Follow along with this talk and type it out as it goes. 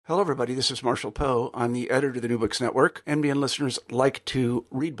Hello, everybody. This is Marshall Poe. I'm the editor of the New Books Network. NBN listeners like to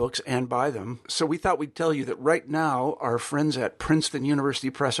read books and buy them. So we thought we'd tell you that right now, our friends at Princeton University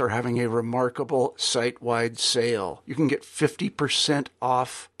Press are having a remarkable site-wide sale. You can get 50%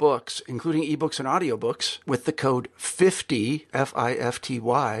 off books, including ebooks and audiobooks, with the code 50,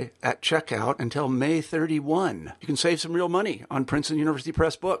 F-I-F-T-Y, at checkout until May 31. You can save some real money on Princeton University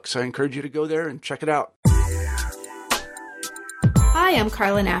Press books. I encourage you to go there and check it out. Hi, I'm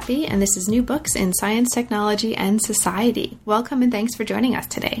Carla Nappi, and this is New Books in Science, Technology, and Society. Welcome and thanks for joining us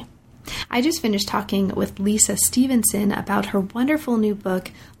today. I just finished talking with Lisa Stevenson about her wonderful new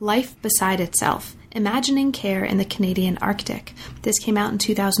book, Life Beside Itself, Imagining Care in the Canadian Arctic. This came out in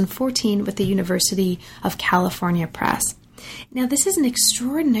 2014 with the University of California Press. Now, this is an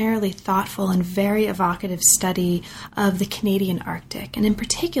extraordinarily thoughtful and very evocative study of the Canadian Arctic, and in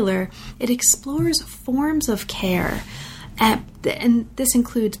particular, it explores forms of care. And this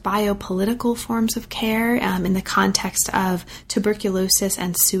includes biopolitical forms of care in the context of tuberculosis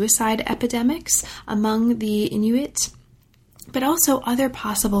and suicide epidemics among the Inuit, but also other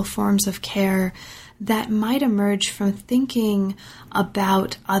possible forms of care that might emerge from thinking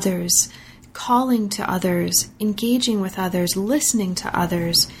about others, calling to others, engaging with others, listening to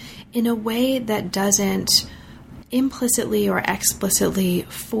others in a way that doesn't implicitly or explicitly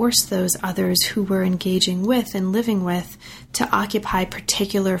force those others who we're engaging with and living with to occupy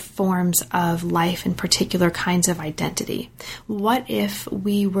particular forms of life and particular kinds of identity. What if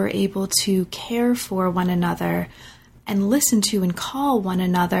we were able to care for one another and listen to and call one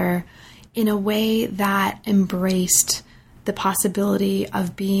another in a way that embraced the possibility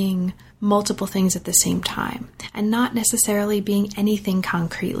of being multiple things at the same time and not necessarily being anything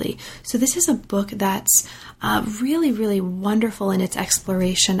concretely. So this is a book that's really, really wonderful in its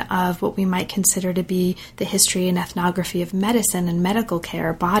exploration of what we might consider to be the history and ethnography of medicine and medical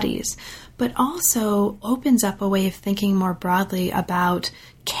care bodies, but also opens up a way of thinking more broadly about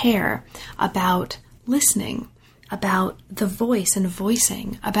care, about listening, about the voice and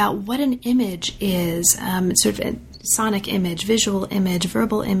voicing, about what an image is, sort of a sonic image, visual image,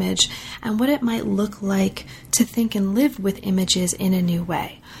 verbal image, and what it might look like to think and live with images in a new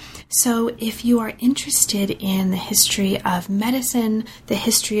way. So if you are interested in the history of medicine, the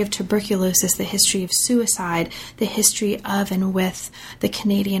history of tuberculosis, the history of suicide, the history of and with the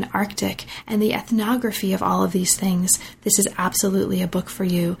Canadian Arctic, and the ethnography of all of these things, this is absolutely a book for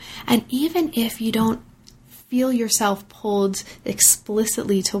you. And even if you don't feel yourself pulled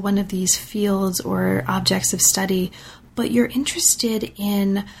explicitly to one of these fields or objects of study, but you're interested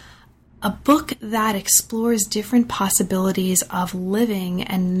in a book that explores different possibilities of living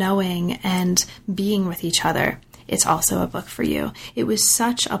and knowing and being with each other, it's also a book for you. It was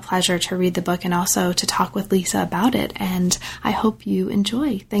such a pleasure to read the book and also to talk with Lisa about it, and I hope you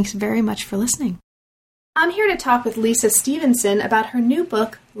enjoy. Thanks very much for listening. I'm here to talk with Lisa Stevenson about her new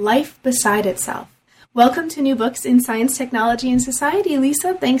book, Life Beside Itself. Welcome to New Books in Science, Technology, and Society,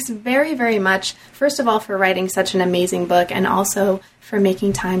 Lisa. Thanks very, very much, first of all, for writing such an amazing book and also for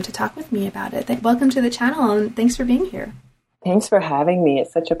making time to talk with me about it. Welcome to the channel, and thanks for being here. Thanks for having me.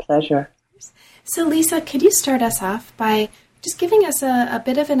 It's such a pleasure. So, Lisa, could you start us off by just giving us a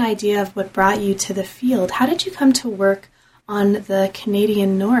bit of an idea of what brought you to the field? How did you come to work on the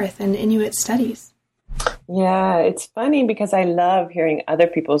Canadian North and Inuit studies? Yeah, it's funny because I love hearing other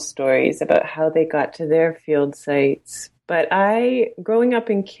people's stories about how they got to their field sites. But growing up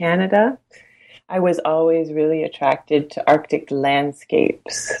in Canada, I was always really attracted to Arctic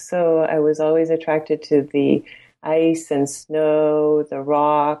landscapes. So I was always attracted to the ice and snow, the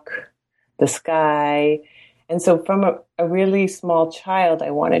rock, the sky. And so from a really small child,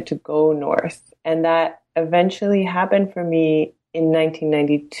 I wanted to go north. And that eventually happened for me in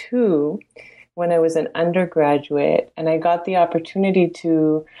 1992 when I was an undergraduate, and I got the opportunity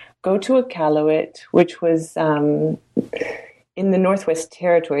to go to Iqaluit, which was in the Northwest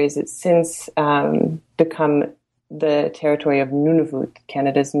Territories. It's since become the territory of Nunavut,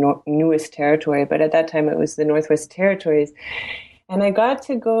 Canada's newest territory, but at that time it was the Northwest Territories. And I got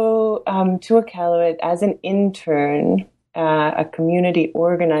to go to Iqaluit as an intern, a community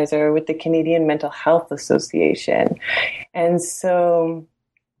organizer with the Canadian Mental Health Association. And so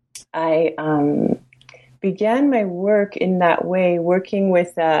I began my work in that way, working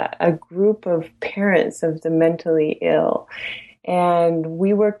with a group of parents of the mentally ill. And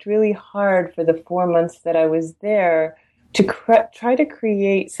we worked really hard for the 4 months that I was there to try to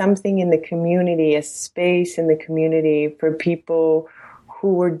create something in the community, a space in the community for people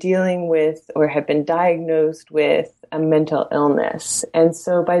who were dealing with or had been diagnosed with a mental illness. And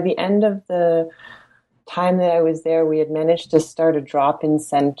so by the end of the time that I was there, we had managed to start a drop-in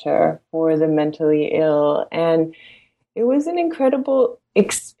center for the mentally ill. And it was an incredible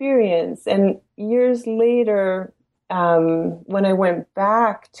experience. And years later, when I went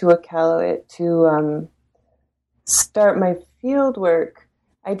back to Iqaluit to start my field work,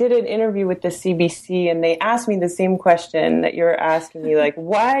 I did an interview with the CBC, and they asked me the same question that you're asking me, like,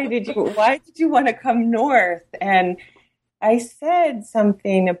 why did you want to come north? And I said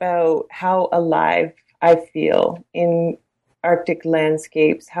something about how alive I feel in Arctic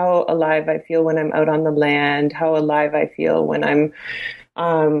landscapes, how alive I feel when I'm out on the land, how alive I feel when I'm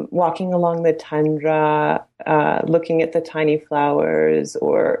walking along the tundra, looking at the tiny flowers,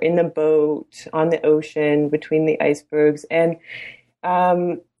 or in the boat on the ocean between the icebergs. And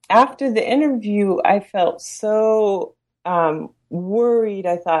after the interview, I felt so worried.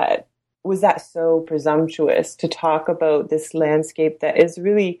 I thought, was that so presumptuous to talk about this landscape that is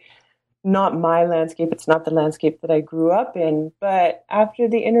really not my landscape? It's not the landscape that I grew up in. But after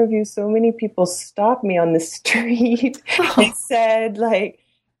the interview, so many people stopped me on the street and said, like,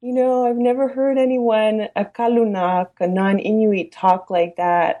 I've never heard anyone, a Kalunak, a non-Inuit, talk like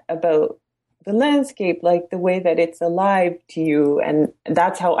that about the landscape, like the way that it's alive to you. And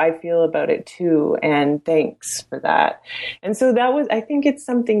that's how I feel about it too. And thanks for that. And so I think it's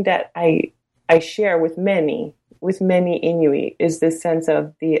something that I share with many Inuit, is this sense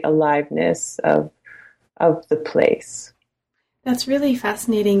of the aliveness of the place. That's really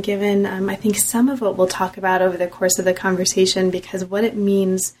fascinating, given I think some of what we'll talk about over the course of the conversation, because what it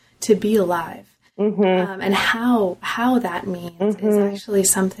means to be alive. Mm-hmm. And how that means mm-hmm. is actually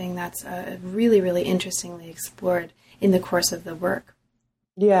something that's really, really interestingly explored in the course of the work.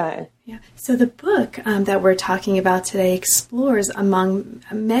 Yeah. So the book that we're talking about today explores, among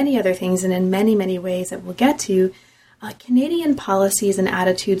many other things and in many, many ways that we'll get to, Canadian policies and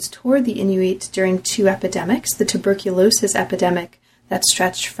attitudes toward the Inuit during two epidemics, the tuberculosis epidemic that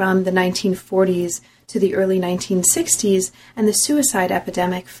stretched from the 1940s to the early 1960s, and the suicide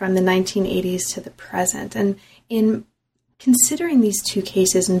epidemic from the 1980s to the present. And in considering these two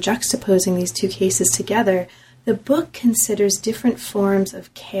cases and juxtaposing these two cases together, the book considers different forms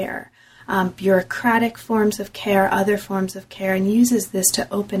of care, bureaucratic forms of care, other forms of care, and uses this to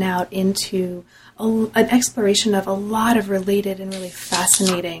open out into an exploration of a lot of related and really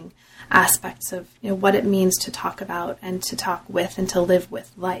fascinating aspects of what it means to talk about and to talk with and to live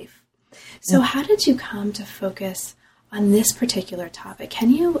with life. So how did you come to focus on this particular topic? Can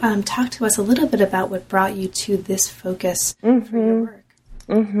you talk to us a little bit about what brought you to this focus mm-hmm. for your work?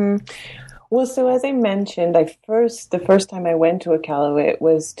 Mm-hmm. Well, so as I mentioned, the first time I went to Iqaluit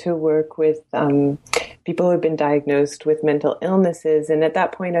was to work with people who had been diagnosed with mental illnesses. And at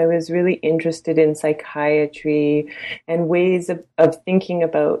that point, I was really interested in psychiatry and ways of thinking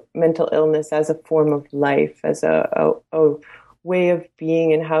about mental illness as a form of life, as a way of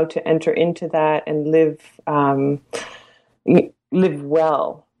being, and how to enter into that and live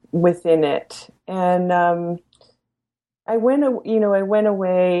well within it. And I went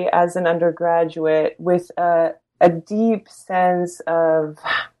away as an undergraduate with a deep sense of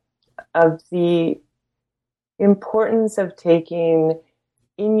the importance of taking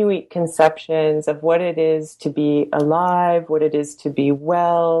Inuit conceptions of what it is to be alive, what it is to be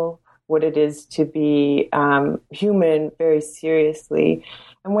well, what it is to be human very seriously.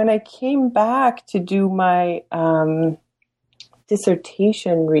 And when I came back to do my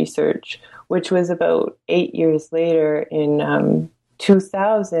dissertation research, which was about 8 years later in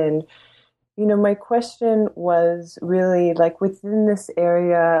 2000, my question was really, like, within this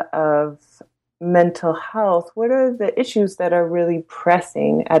area of mental health, what are the issues that are really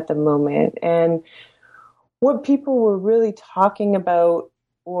pressing at the moment? And what people were really talking about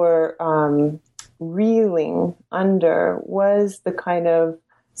or reeling under was the kind of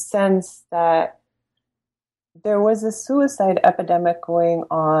sense that there was a suicide epidemic going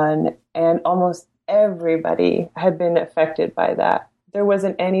on, and almost everybody had been affected by that. There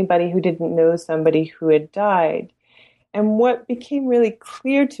wasn't anybody who didn't know somebody who had died. And what became really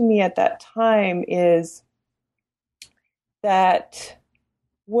clear to me at that time is that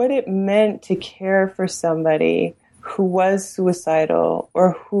what it meant to care for somebody who was suicidal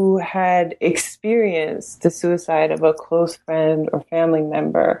or who had experienced the suicide of a close friend or family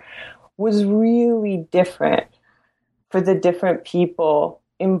member was really different for the different people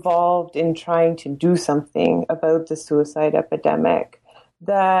involved in trying to do something about the suicide epidemic.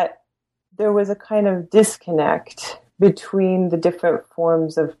 That there was a kind of disconnect between the different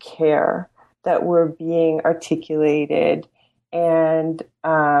forms of care that were being articulated and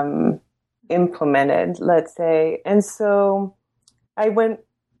implemented, let's say. And so I went,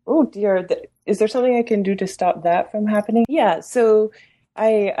 oh dear, is there something I can do to stop that from happening? Yeah. So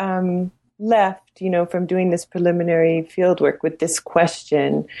I left, from doing this preliminary field work with this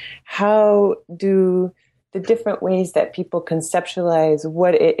question: how do the different ways that people conceptualize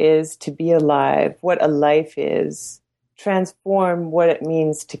what it is to be alive, what a life is, transform what it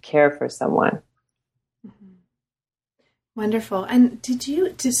means to care for someone? Mm-hmm. Wonderful. And did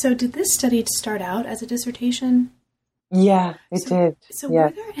this study start out as a dissertation? Yeah, it did. So yeah.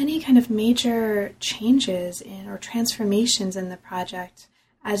 Were there any kind of major changes or transformations in the project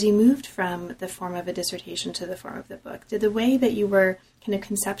as you moved from the form of a dissertation to the form of the book? Did the way that you were kind of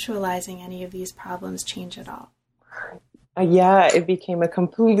conceptualizing any of these problems change at all? Yeah, it became a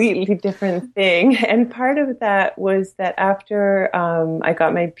completely different thing. And part of that was that after I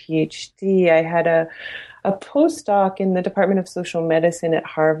got my PhD, I had a postdoc in the Department of Social Medicine at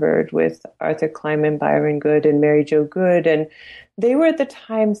Harvard with Arthur Kleinman, Byron Good, and Mary Jo Good. And they were at the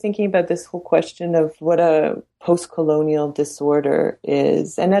time thinking about this whole question of what a post-colonial disorder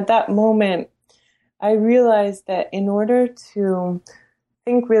is. And at that moment, I realized that in order to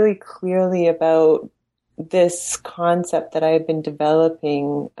think really clearly about this concept that I had been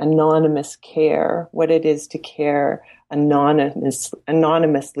developing, anonymous care, what it is to care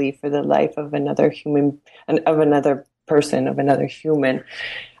anonymously for the life of another human, of another person, of another human,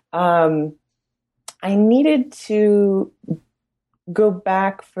 I needed to go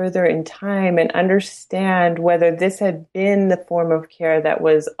back further in time and understand whether this had been the form of care that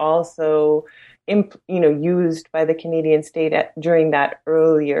was also used by the Canadian state during that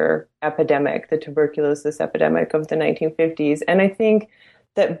earlier epidemic, the tuberculosis epidemic of the 1950s. And I think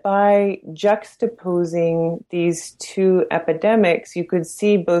that by juxtaposing these two epidemics, you could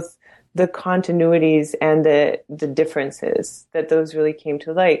see both the continuities and the differences, that those really came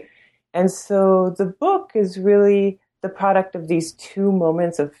to light. And so the book is really the product of these two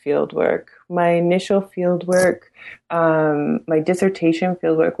moments of fieldwork. My initial fieldwork, my dissertation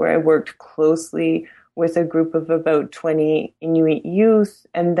fieldwork, where I worked closely with a group of about 20 Inuit youth,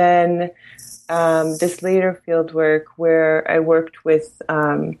 and then this later fieldwork where I worked with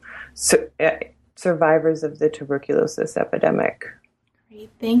survivors of the tuberculosis epidemic. Great,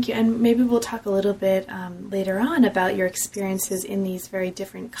 thank you. And maybe we'll talk a little bit later on about your experiences in these very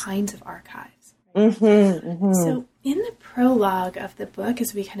different kinds of archives. Mm-hmm, mm-hmm. So in the prologue of the book,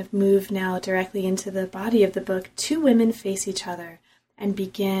 as we kind of move now directly into the body of the book, two women face each other and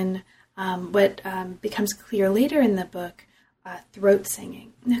begin what becomes clear later in the book, throat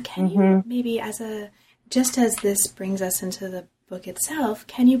singing. Now, can you maybe, just as this brings us into the book itself,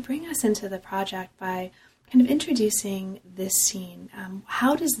 can you bring us into the project by kind of introducing this scene?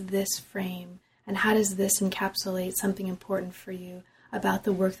 How does this frame and how does this encapsulate something important for you about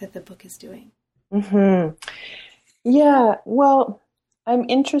the work that the book is doing? Mm-hmm. Yeah, well, I'm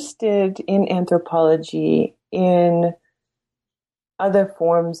interested in anthropology, in other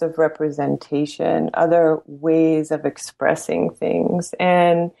forms of representation, other ways of expressing things.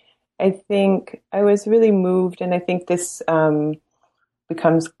 And I think I was really moved, and I think this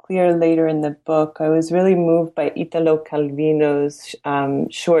becomes clear later in the book. I was really moved by Italo Calvino's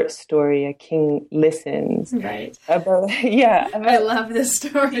short story, A King Listens. Right. I love this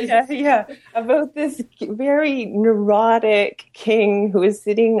story. About this very neurotic king who is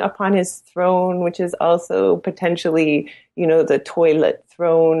sitting upon his throne, which is also potentially, the toilet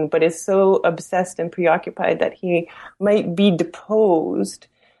throne, but is so obsessed and preoccupied that he might be deposed,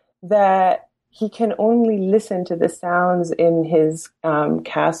 that he can only listen to the sounds in his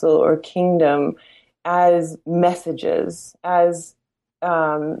castle or kingdom as messages, as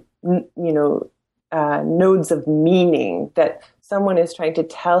nodes of meaning, that someone is trying to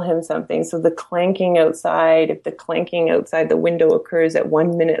tell him something. So the clanking outside, if the clanking outside the window occurs at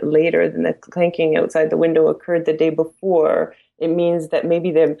 1 minute later than the clanking outside the window occurred the day before, it means that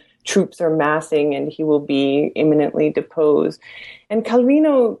maybe the troops are massing and he will be imminently deposed. And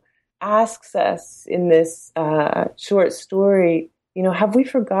Calvino asks us in this short story, have we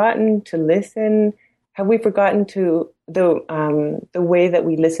forgotten to listen? Have we forgotten to the way that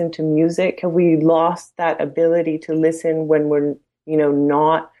we listen to music? Have we lost that ability to listen when we're,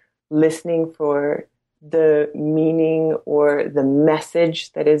 not listening for the meaning or the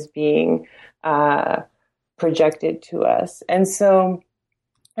message that is being projected to us? And so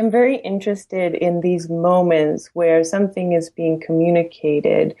I'm very interested in these moments where something is being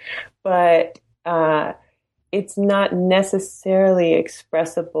communicated, but it's not necessarily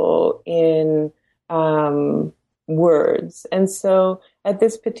expressible in words. And so at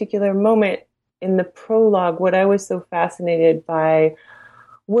this particular moment in the prologue, what I was so fascinated by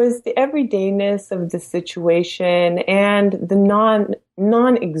was the everydayness of the situation and the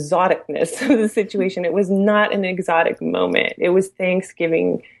non-exoticness of the situation. It was not an exotic moment. It was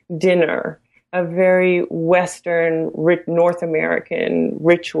Thanksgiving dinner, a very Western, North American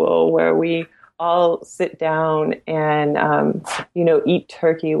ritual where we all sit down and, eat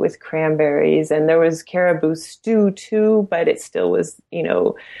turkey with cranberries. And there was caribou stew too, but it still was,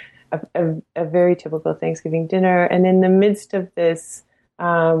 a very typical Thanksgiving dinner. And in the midst of this,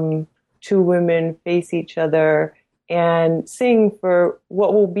 two women face each other and sing for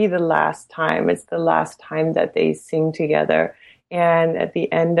what will be the last time. It's the last time that they sing together. And at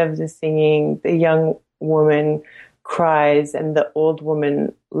the end of the singing, the young woman cries and the old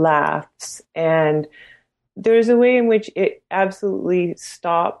woman laughs. And there's a way in which it absolutely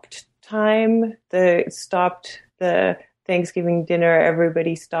stopped time. Stopped the Thanksgiving dinner.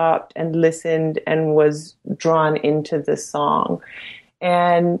 Everybody stopped and listened and was drawn into the song.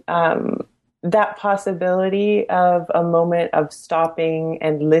 And that possibility of a moment of stopping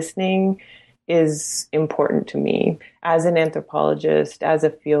and listening is important to me as an anthropologist, as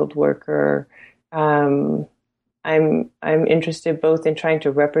a field worker. I'm interested both in trying to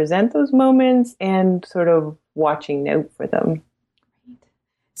represent those moments and sort of watching out for them.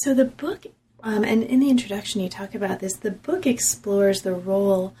 So the book, and in the introduction you talk about this, the book explores the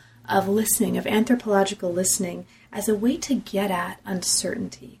role of listening, of anthropological listening, as a way to get at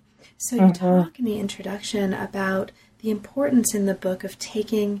uncertainty. So you talk in the introduction about the importance in the book of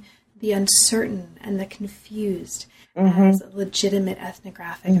taking the uncertain and the confused as legitimate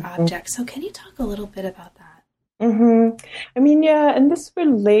ethnographic objects. So can you talk a little bit about that? I mean, yeah, and this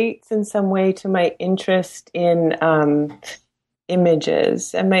relates in some way to my interest in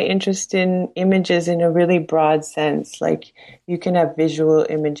images and my interest in images in a really broad sense. Like you can have visual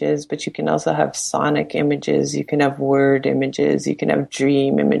images, but you can also have sonic images. You can have word images. You can have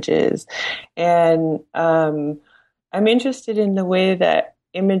dream images. And I'm interested in the way that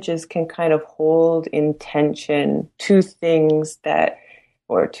images can kind of hold in tension two things that,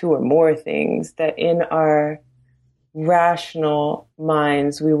 or two or more things that in our rational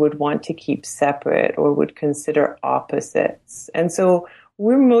minds we would want to keep separate or would consider opposites. And so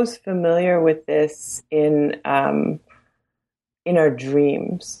we're most familiar with this in our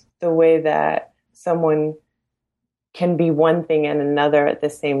dreams, the way that someone can be one thing and another at the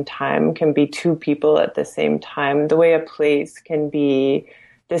same time, can be two people at the same time, the way a place can be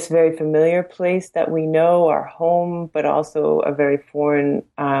this very familiar place that we know, our home, but also a very foreign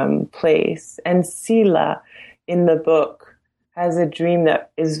place. And Sila, in the book, has a dream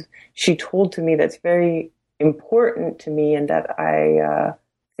that she told to me that's very important to me and that I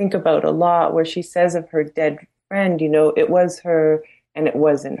think about a lot, where she says of her dead friend, it was her and it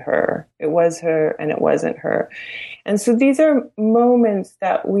wasn't her. It was her and it wasn't her. And so these are moments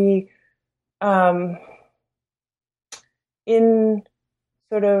that we, in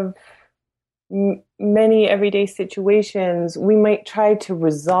sort of many everyday situations, we might try to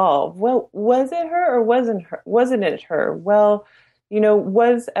resolve. Well, was it her or wasn't it her? Well,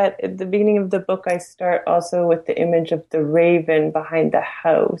 was at the beginning of the book, I start also with the image of the raven behind the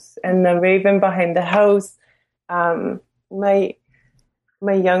house. And the raven behind the house, my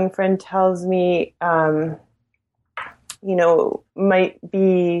young friend tells me, might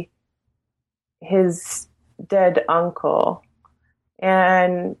be his dead uncle.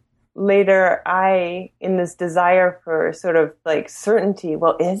 And later in this desire for sort of like certainty,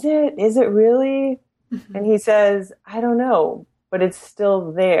 well, is it really? And he says, I don't know, but it's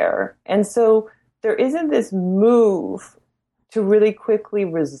still there. And so there isn't this move to really quickly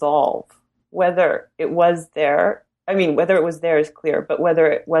resolve whether it was there. I mean, whether it was there is clear, but whether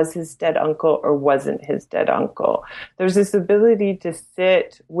it was his dead uncle or wasn't his dead uncle. There's this ability to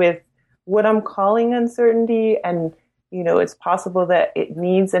sit with what I'm calling uncertainty, and it's possible that it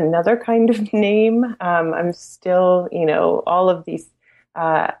needs another kind of name. I'm still, all of these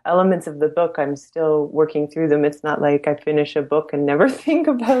elements of the book, I'm still working through them. It's not like I finish a book and never think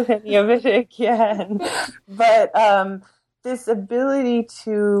about any of it again. But this ability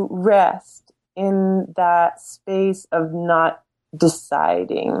to rest in that space of not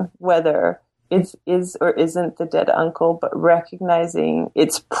deciding whether it is or isn't the dead uncle, but recognizing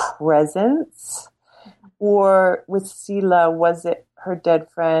its presence. Or with Sila, was it her dead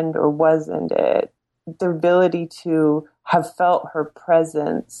friend or wasn't it? The ability to have felt her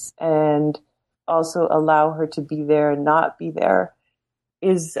presence and also allow her to be there and not be there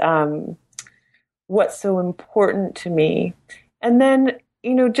is what's so important to me. And then,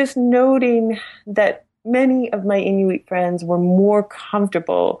 just noting that many of my Inuit friends were more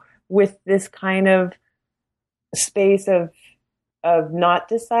comfortable with this kind of space of of not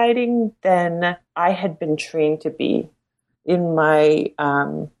deciding than I had been trained to be in my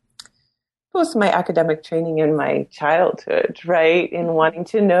post my academic training in my childhood, right? In wanting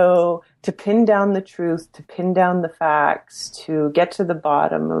to know, to pin down the truth, to pin down the facts, to get to the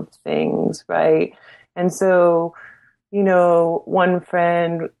bottom of things, right? And so, one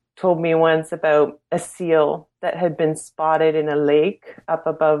friend told me once about a seal that had been spotted in a lake up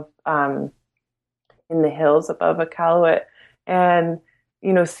above, in the hills above Iqaluit. And,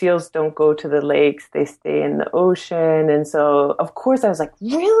 seals don't go to the lakes, they stay in the ocean. And so, of course, I was like,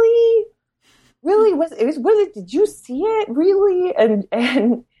 really? Really? Was it, did you see it? Really?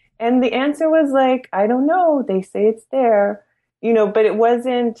 And the answer was like, I don't know. They say it's there, but there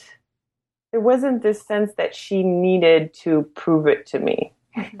wasn't this sense that she needed to prove it to me.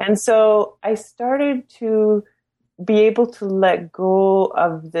 Mm-hmm. And so I started to be able to let go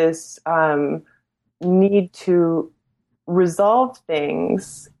of this need to resolve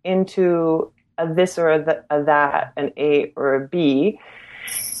things into a this or a that, an A or a B.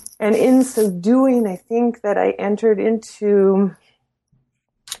 And in so doing, I think that I entered into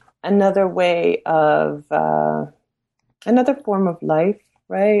another way of, another form of life,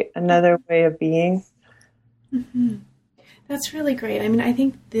 right? Another way of being. Mm-hmm. That's really great. I mean, I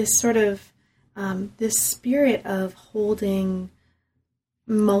think this sort of, this spirit of holding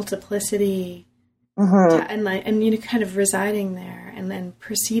multiplicity and kind of residing there and then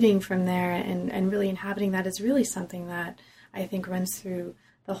proceeding from there and really inhabiting that is really something that I think runs through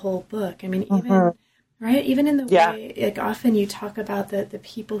the whole book. I mean, even right, even in the way, like often you talk about the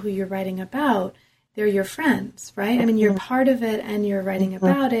people who you're writing about, they're your friends, right? I mean, you're part of it and you're writing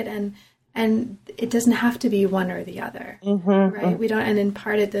about it, and it doesn't have to be one or the other, right? We don't, and in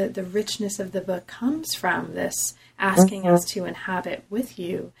part of the richness of the book comes from this asking us to inhabit with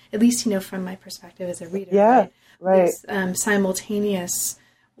you, at least, from my perspective as a reader, right? This simultaneous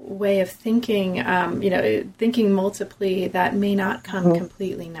way of thinking, thinking multiply that may not come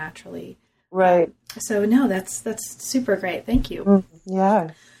completely naturally. Right. So no, that's super great. Thank you.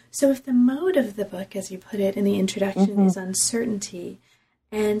 Yeah. So if the mode of the book, as you put it in the introduction, is uncertainty,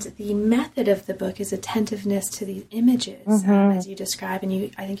 and the method of the book is attentiveness to these images, as you describe,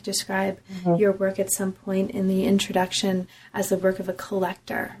 and I think you describe your work at some point in the introduction as the work of a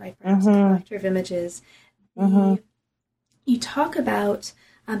collector, right? Perhaps a collector of images. You talk about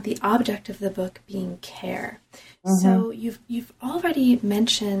the object of the book being care. So you've already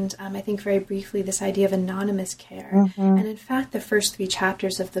mentioned, I think very briefly, this idea of anonymous care. And in fact, the first 3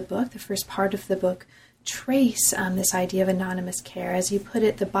 chapters of the book, the first part of the book, trace this idea of anonymous care. As you put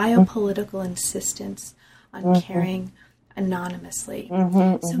it, the biopolitical insistence on caring anonymously.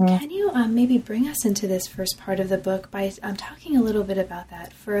 So can you maybe bring us into this first part of the book by talking a little bit about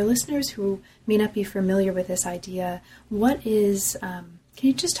that? For listeners who may not be familiar with this idea, what is... can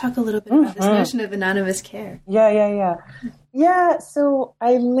you just talk a little bit about this notion of anonymous care? Yeah, so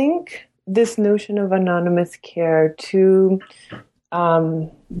I link this notion of anonymous care to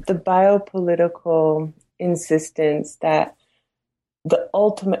the biopolitical insistence that the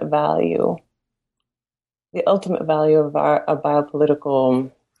ultimate value of a biopolitical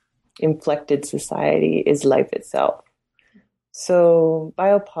inflected society is life itself. So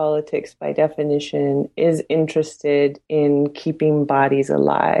biopolitics, by definition, is interested in keeping bodies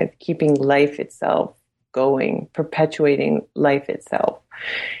alive, keeping life itself going, perpetuating life itself.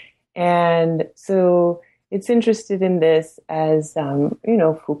 And so it's interested in this as,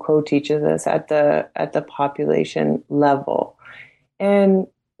 Foucault teaches us at the population level. And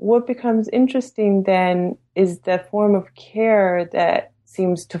what becomes interesting then is the form of care that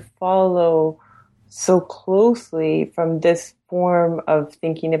seems to follow so closely from this form of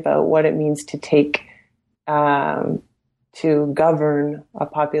thinking about what it means to take, to govern a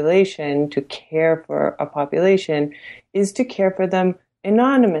population, to care for a population, is to care for them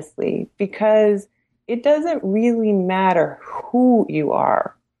anonymously, because it doesn't really matter who you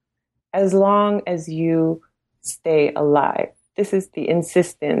are as long as you stay alive. This is the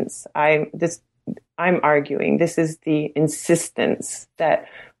insistence. I'm arguing this is the insistence that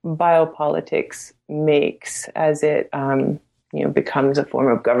biopolitics makes as it becomes a form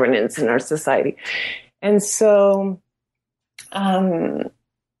of governance in our society. And so in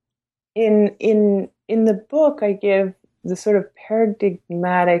the book, I give the sort of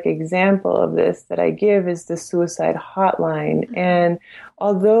paradigmatic example of this that I give is the suicide hotline. And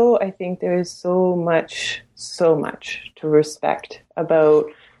although I think there is so much to respect about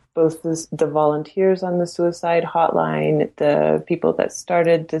both the volunteers on the suicide hotline, the people that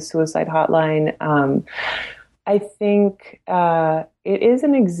started the suicide hotline, I think it is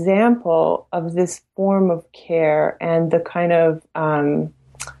an example of this form of care and the kind of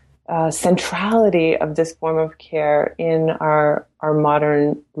centrality of this form of care in our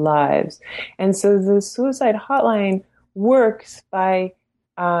modern lives. And so the suicide hotline works by,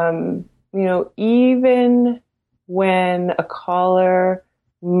 even when a caller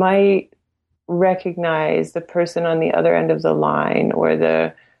might recognize the person on the other end of the line, or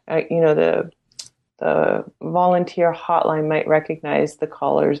the volunteer hotline might recognize the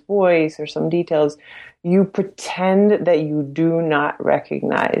caller's voice or some details, you pretend that you do not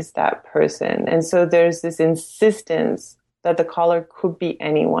recognize that person. And so there's this insistence that the caller could be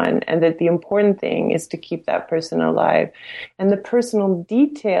anyone, and that the important thing is to keep that person alive. And the personal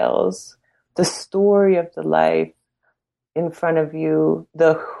details, the story of the life in front of you,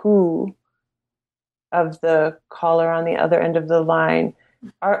 the who of the caller on the other end of the line,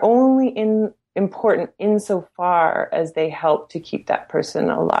 are only important insofar as they help to keep that person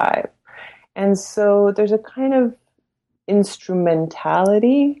alive. And so there's a kind of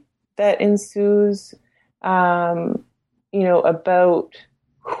instrumentality that ensues, about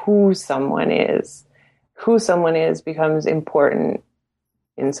who someone is. Who someone is becomes important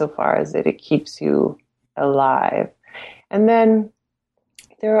insofar as that it keeps you alive. And then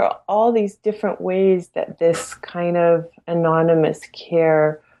there are all these different ways that this kind of anonymous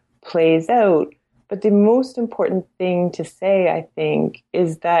care plays out. But the most important thing to say, I think,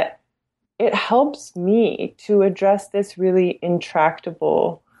 is that it helps me to address this really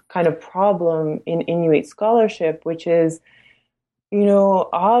intractable kind of problem in Inuit scholarship, which is,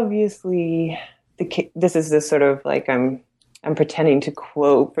 obviously, this is this sort of like I'm pretending to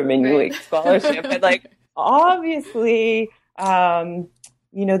quote from Inuit scholarship, but like obviously,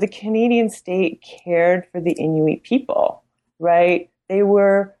 the Canadian state cared for the Inuit people, right? They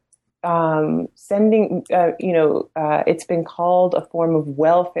were sending, it's been called a form of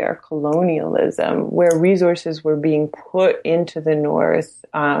welfare colonialism, where resources were being put into the North.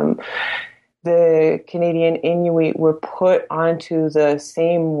 The Canadian Inuit were put onto the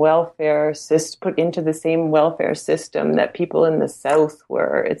same welfare put into the same welfare system that people in the South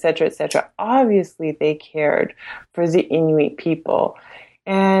were, et cetera, et cetera. Obviously, they cared for the Inuit people.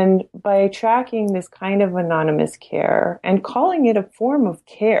 And by tracking this kind of anonymous care and calling it a form of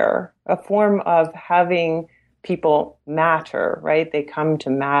care, a form of having people matter, right? They come to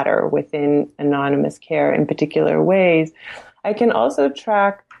matter within anonymous care in particular ways. I can also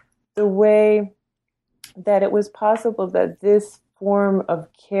track the way that it was possible that this form of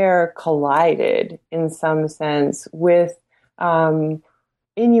care collided in some sense with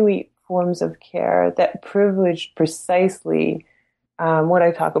Inuit forms of care that privileged precisely what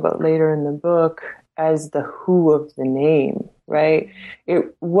I talk about later in the book as the who of the name, right?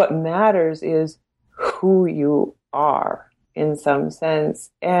 What matters is who you are in some sense.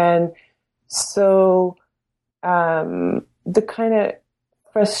 And so the kind of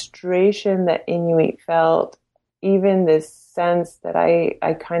frustration that Inuit felt, even this sense that I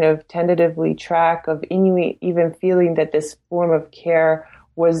kind of tentatively track of Inuit even feeling that this form of care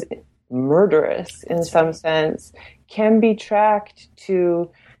was murderous in some sense, can be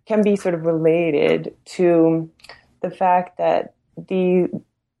sort of related to the fact that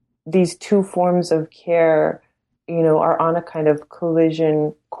these two forms of care, are on a kind of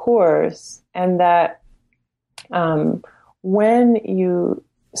collision course, and that when you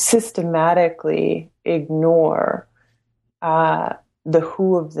systematically ignore the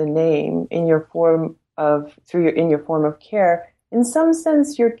who of the name in your form of care, in some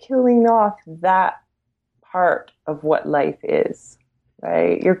sense, you're killing off that part of what life is,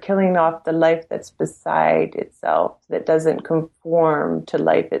 right? You're killing off the life that's beside itself, that doesn't conform to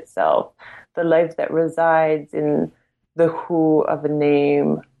life itself, the life that resides in the who of a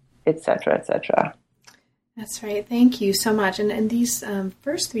name, etc., etc. That's right. Thank you so much. And these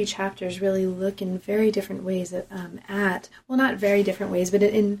first three chapters really look in very different ways not very different ways, but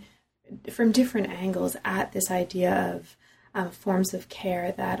from different angles at this idea of forms of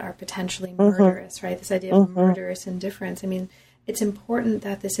care that are potentially murderous, right? This idea of murderous indifference. I mean, it's important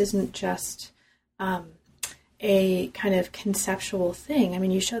that this isn't just a kind of conceptual thing. I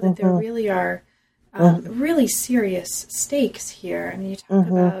mean, you show that there really are really serious stakes here. I mean, you talk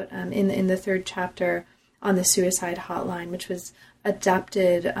about in the third chapter on the suicide hotline, which was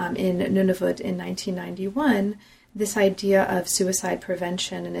adopted in Nunavut in 1991, this idea of suicide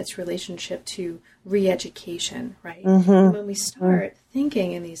prevention and its relationship to re-education, right? And when we start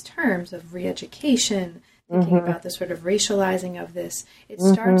thinking in these terms of re-education, thinking about the sort of racializing of this, it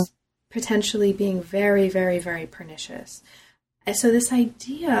starts potentially being very, very, very pernicious. And so this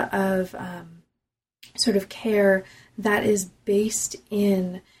idea of sort of care that is based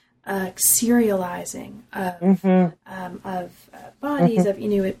in serializing of bodies, of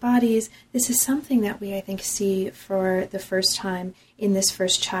Inuit bodies. This is something that we, I think, see for the first time in this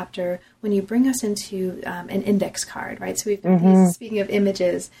first chapter when you bring us into an index card, right? So we've got these, speaking of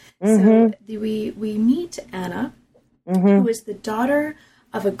images, so we meet Anna, who is the daughter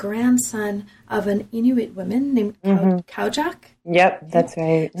of a grandson of an Inuit woman named Kaujak. Yep, that's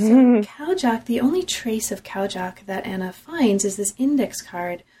right. So Kaujak, the only trace of Kaujak that Anna finds is this index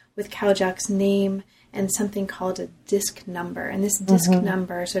card with Kaujak's name and something called a disc number. And this disc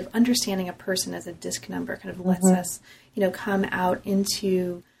number, sort of understanding a person as a disc number, kind of lets us, come out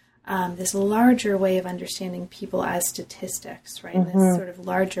into this larger way of understanding people as statistics, right? This sort of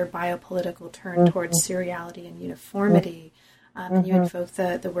larger biopolitical turn towards seriality and uniformity. And you invoke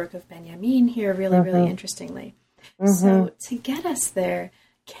the work of Benjamin here really, really interestingly. So to get us there,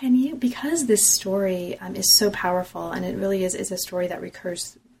 can you, because this story is so powerful and it really is a story that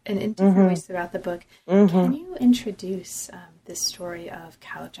recurs in different ways throughout the book, can you introduce this story of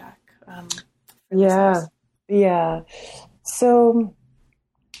Kaujak? Yeah. So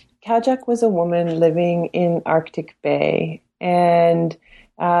Kaujak was a woman living in Arctic Bay, and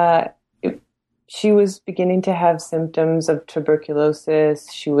she was beginning to have symptoms of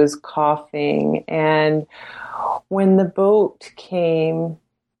tuberculosis. She was coughing. And when the boat came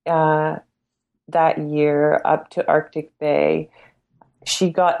that year up to Arctic Bay,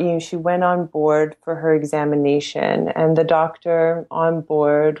 she went on board for her examination, and the doctor on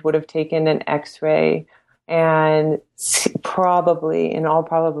board would have taken an X-ray and probably, in all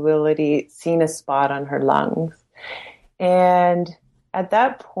probability, seen a spot on her lungs. And at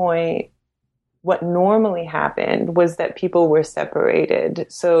that point, what normally happened was that people were separated.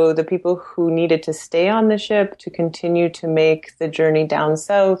 So the people who needed to stay on the ship to continue to make the journey down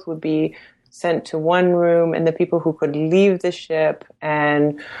south would be sent to one room, and the people who could leave the ship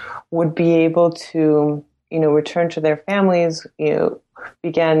and would be able to, return to their families,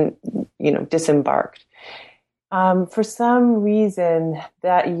 disembarked. For some reason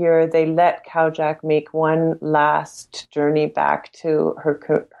that year, they let Kaujak make one last journey back to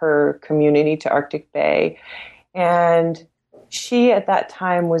her community, to Arctic Bay. And she, at that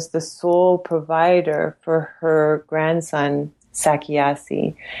time, was the sole provider for her grandson,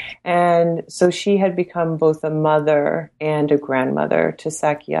 Sakiasi. And so she had become both a mother and a grandmother to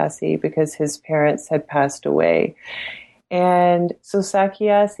Sakiasi because his parents had passed away. And so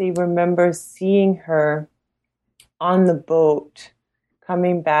Sakiasi remembers seeing her on the boat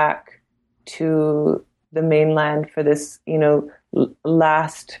coming back to the mainland for this,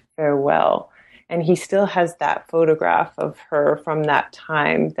 last farewell. And he still has that photograph of her from that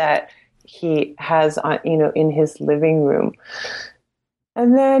time that he has on, in his living room.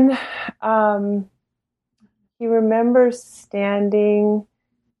 And then he remembers standing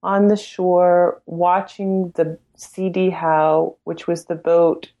on the shore watching the CD Howe, which was the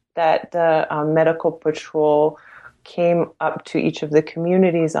boat that the medical patrol came up to each of the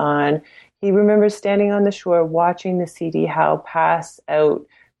communities on. He remembers standing on the shore watching the CD Howe pass out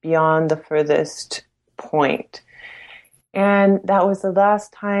beyond the furthest point. And that was the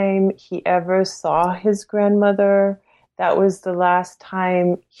last time he ever saw his grandmother. That was the last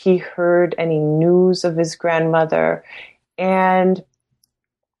time he heard any news of his grandmother. And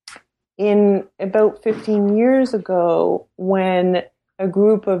in about 15 years ago, when a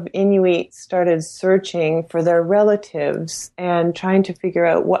group of Inuit started searching for their relatives and trying to figure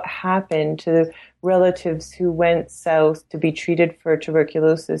out what happened to the relatives who went south to be treated for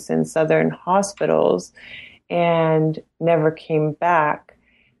tuberculosis in southern hospitals and never came back,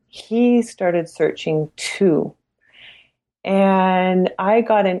 he started searching too. And I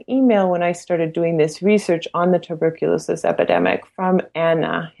got an email when I started doing this research on the tuberculosis epidemic from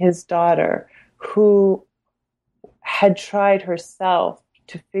Anna, his daughter, who had tried herself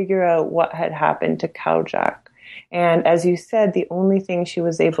to figure out what had happened to Kaujak. And as you said, the only thing she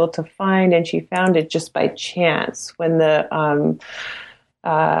was able to find, and she found it just by chance when the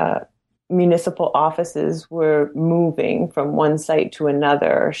municipal offices were moving from one site to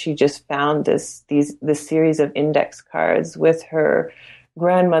another, she just found this series of index cards with her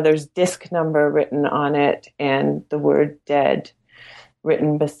grandmother's disc number written on it and the word dead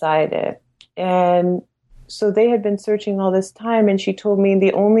written beside it. And so they had been searching all this time, and she told me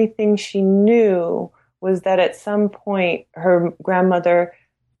the only thing she knew was that at some point her grandmother,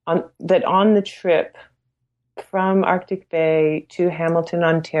 on the trip from Arctic Bay to Hamilton,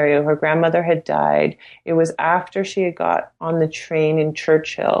 Ontario, her grandmother had died. It was after she had got on the train in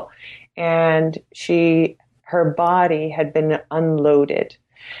Churchill, and her body had been unloaded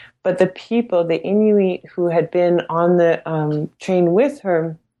But the people, the Inuit who had been on the train with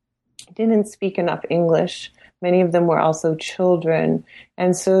her, didn't speak enough English. Many of them were also children.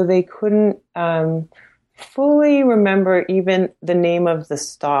 And so they couldn't fully remember even the name of the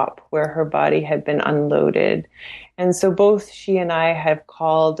stop where her body had been unloaded. And so both she and I have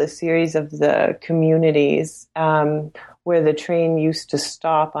called a series of the communities where the train used to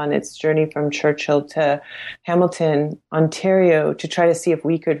stop on its journey from Churchill to Hamilton, Ontario, to try to see if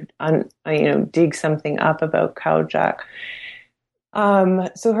we could, dig something up about Khaujak.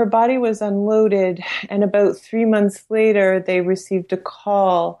 So her body was unloaded, and about 3 months later, they received a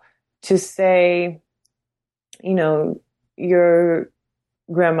call to say, your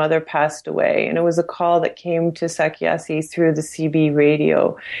grandmother passed away. And it was a call that came to Sakyasi through the CB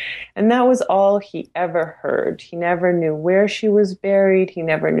radio. And that was all he ever heard. He never knew where she was buried. He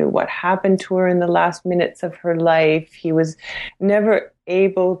never knew what happened to her in the last minutes of her life. He was never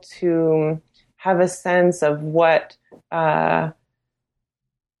able to have a sense of what, where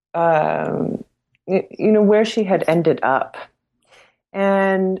she had ended up.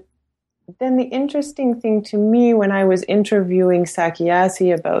 And then the interesting thing to me when I was interviewing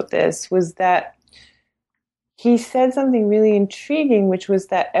Sakyasi about this was that he said something really intriguing, which was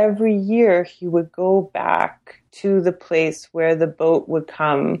that every year he would go back to the place where the boat would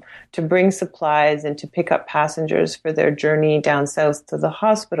come to bring supplies and to pick up passengers for their journey down south to the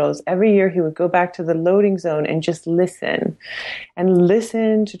hospitals. Every year he would go back to the loading zone and just listen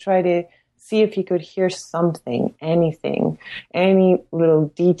to try to see if he could hear something, anything, any little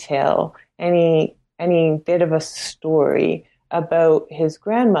detail, any bit of a story about his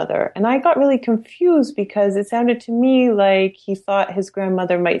grandmother. And I got really confused because it sounded to me like he thought his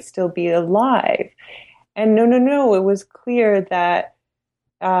grandmother might still be alive. And no, it was clear that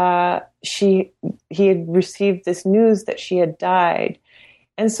he had received this news that she had died.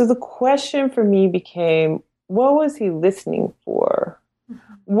 And so the question for me became, what was he listening for?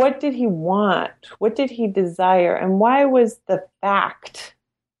 What did he want? What did he desire? And why was the fact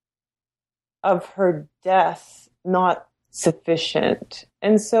of her death not sufficient?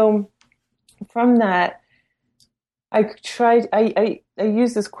 And so from that, I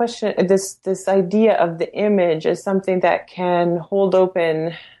use this question, this idea of the image as something that can hold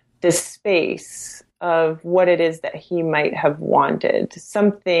open this space of what it is that he might have wanted,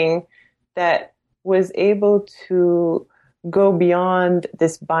 something that was able to go beyond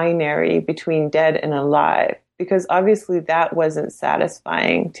this binary between dead and alive, because obviously that wasn't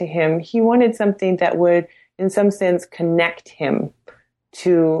satisfying to him. He wanted something that would, in some sense, connect him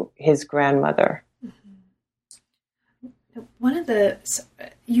to his grandmother. Mm-hmm. One of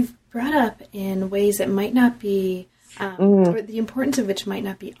you've brought up in ways that might not be, or the importance of which might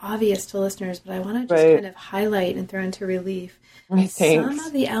not be obvious to listeners, but I want to just kind of highlight and throw into relief some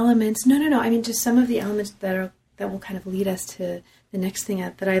of the elements. Just some of the elements that will kind of lead us to the next thing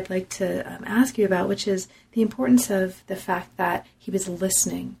that I'd like to ask you about, which is the importance of the fact that he was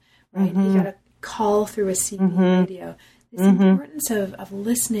listening, right? He got a call through a CB radio. This importance of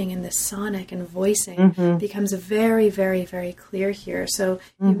listening and the sonic and voicing becomes very, very, very clear here. So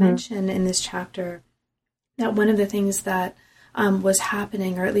you mentioned in this chapter that one of the things that was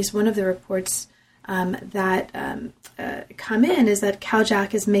happening, or at least one of the reports that come in, is that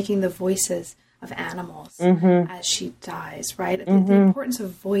Khaujak is making the voices of animals as she dies, right? The importance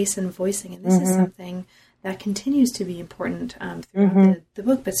of voice and voicing. And this is something that continues to be important throughout the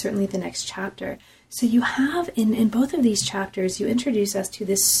book, but certainly the next chapter. So you have, in both of these chapters, you introduce us to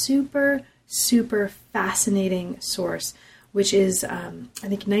this super, super fascinating source, which is, I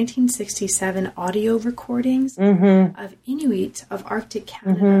think, 1967 audio recordings of Inuit of Arctic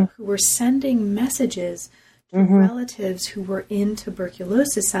Canada who were sending messages to relatives who were in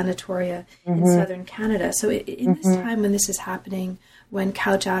tuberculosis sanatoria in southern Canada. So in this time when this is happening, when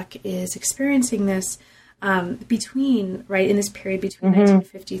Khaujak is experiencing this, in this period between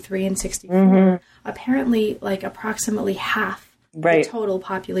 1953 and 64, apparently approximately half the total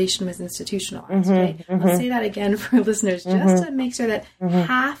population was institutionalized. Right? I'll say that again for listeners, just to make sure that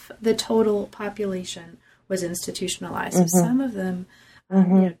half the total population was institutionalized. So some of them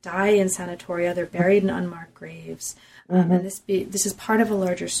die in sanatoria. They're buried in unmarked graves. And this is part of a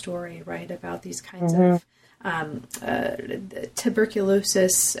larger story, right, about these kinds of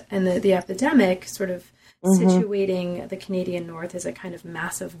tuberculosis and the epidemic sort of situating the Canadian North as a kind of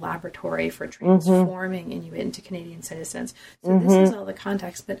massive laboratory for transforming Inuit into Canadian citizens. So this is all the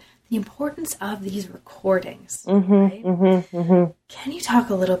context, but the importance of these recordings, right? Can you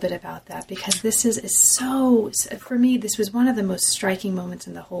talk a little bit about that? Because this is so, for me, this was one of the most striking moments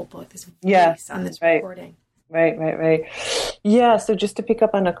in the whole book, this voice on this recording. Right. Yeah, so just to pick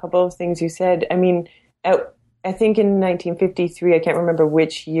up on a couple of things you said, I mean, I think in 1953, I can't remember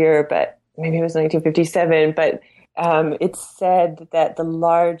which year, but maybe it was 1957, but it's said that the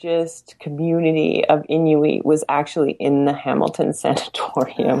largest community of Inuit was actually in the Hamilton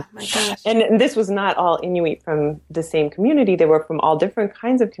Sanatorium. Oh, my gosh. And this was not all Inuit from the same community. They were from all different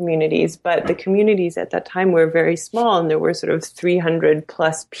kinds of communities, but the communities at that time were very small, and there were sort of 300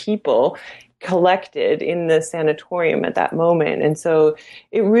 plus people collected in the sanatorium at that moment. And so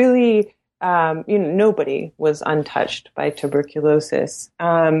it really, nobody was untouched by tuberculosis.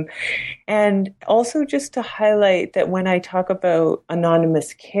 And also just to highlight that when I talk about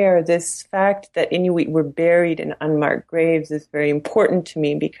anonymous care, this fact that Inuit were buried in unmarked graves is very important to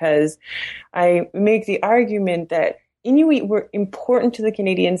me, because I make the argument that Inuit were important to the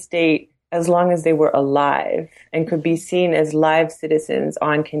Canadian state as long as they were alive and could be seen as live citizens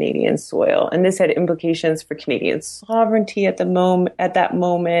on Canadian soil. And this had implications for Canadian sovereignty at that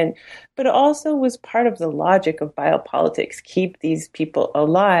moment, but it also was part of the logic of biopolitics, keep these people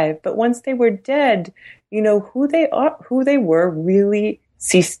alive. But once they were dead, who they were really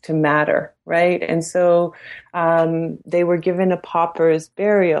ceased to matter, right? And so they were given a pauper's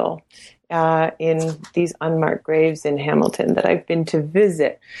burial in these unmarked graves in Hamilton that I've been to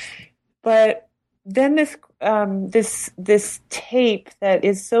visit. But then this tape that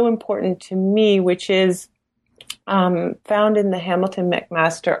is so important to me, which is found in the Hamilton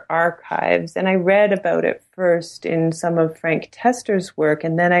McMaster archives, and I read about it first in some of Frank Tester's work,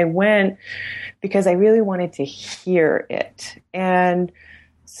 and then I went because I really wanted to hear it. And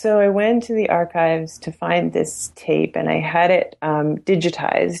so I went to the archives to find this tape, and I had it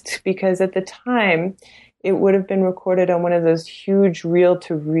digitized, because at the time it would have been recorded on one of those huge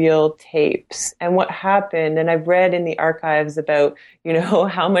reel-to-reel tapes. And what happened, and I've read in the archives about,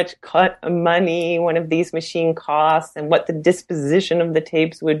 how much money one of these machines costs and what the disposition of the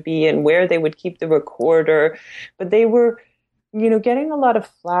tapes would be and where they would keep the recorder. But they were, getting a lot of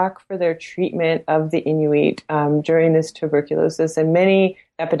flack for their treatment of the Inuit during this tuberculosis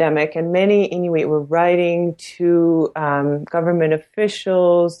epidemic, and many Inuit were writing to government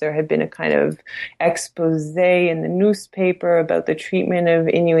officials. There had been a kind of expose in the newspaper about the treatment of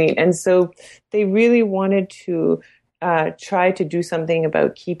Inuit, and so they really wanted to try to do something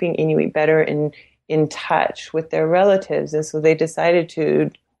about keeping Inuit better in touch with their relatives, and so they decided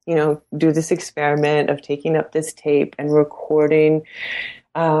to do this experiment of taking up this tape and recording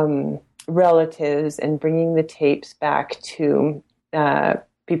relatives and bringing the tapes back to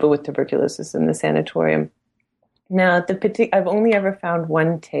people with tuberculosis in the sanatorium. Now, I've only ever found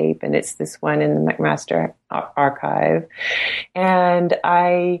one tape, and it's this one in the McMaster archive. And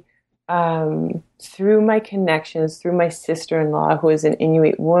I, through my connections, through my sister-in-law, who is an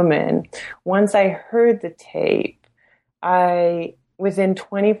Inuit woman, once I heard the tape, within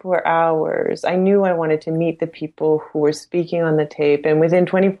 24 hours, I knew I wanted to meet the people who were speaking on the tape. And within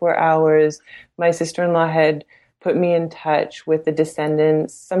 24 hours, my sister-in-law had put me in touch with the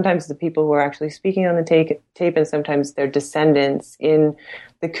descendants, sometimes the people who were actually speaking on the tape, and sometimes their descendants in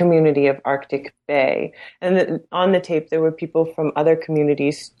the community of Arctic Bay. And on the tape, there were people from other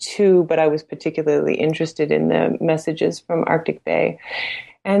communities too, but I was particularly interested in the messages from Arctic Bay.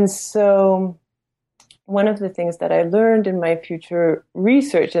 And so one of the things that I learned in my future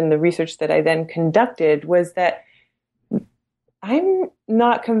research, and the research that I then conducted, was that I'm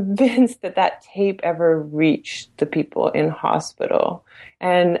not convinced that tape ever reached the people in hospital.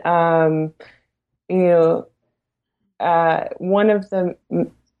 And, one of the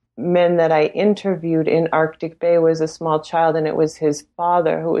men that I interviewed in Arctic Bay was a small child, and it was his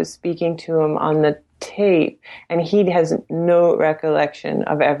father who was speaking to him on the tape, and he has no recollection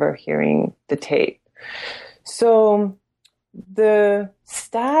of ever hearing the tape. So the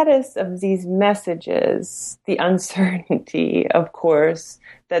status of these messages, the uncertainty, of course,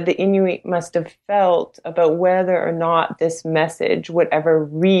 that the Inuit must have felt about whether or not this message would ever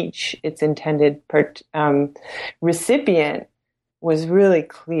reach its intended recipient, was really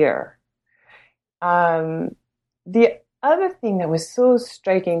clear. The other thing that was so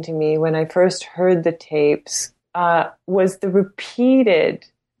striking to me when I first heard the tapes was the repeated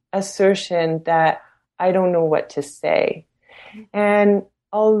assertion that I don't know what to say. And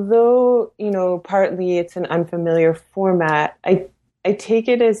although, partly it's an unfamiliar format, I take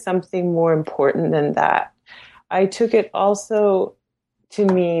it as something more important than that. I took it also to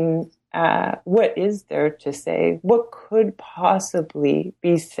mean, what is there to say? What could possibly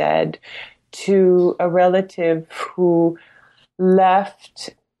be said to a relative who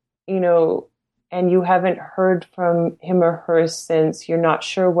left, and you haven't heard from him or her since. You're not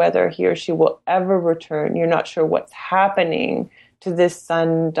sure whether he or she will ever return. You're not sure what's happening to this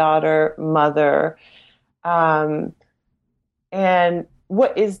son, daughter, mother. And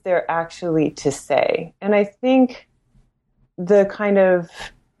what is there actually to say? And I think the kind of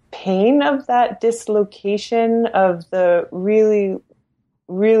pain of that dislocation of the really,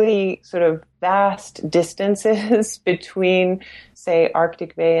 really sort of vast distances between, say,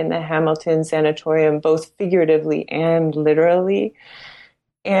 Arctic Bay and the Hamilton Sanatorium, both figuratively and literally,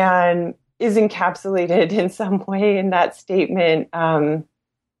 and is encapsulated in some way in that statement.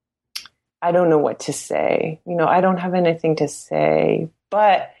 I don't know what to say. I don't have anything to say.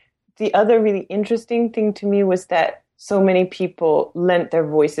 But the other really interesting thing to me was that so many people lent their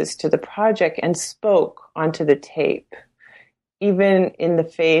voices to the project and spoke onto the tape, even in the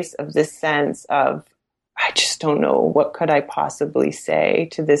face of this sense of, I just don't know, what could I possibly say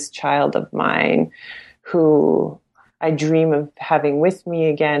to this child of mine who I dream of having with me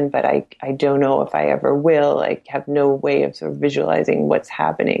again, but I don't know if I ever will. I have no way of sort of visualizing what's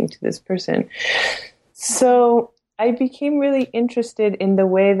happening to this person. So I became really interested in the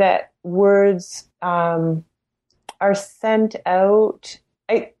way that words are sent out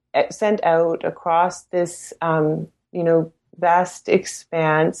across this, vast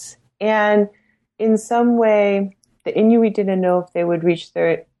expanse. And in some way, the Inuit didn't know if they would reach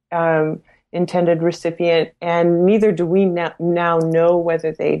their intended recipient, and neither do we now know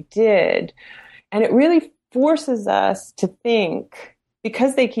whether they did. And it really forces us to think,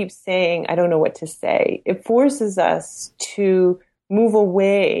 because they keep saying, I don't know what to say, it forces us to move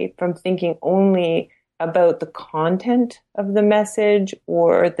away from thinking only about the content of the message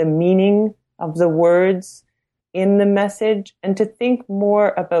or the meaning of the words in the message, and to think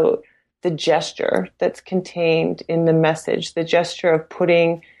more about the gesture that's contained in the message, the gesture of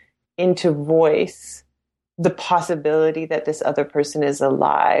putting into voice the possibility that this other person is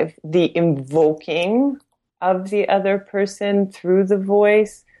alive, the invoking of the other person through the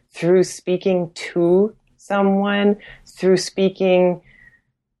voice, through speaking to someone, through speaking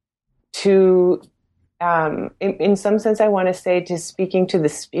to, in some sense, I want to say to speaking to the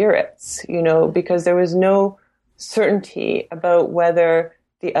spirits, because there was no certainty about whether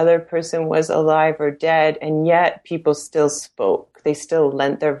the other person was alive or dead, and yet people still spoke. They still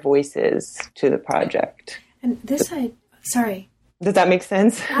lent their voices to the project. And sorry. Does that make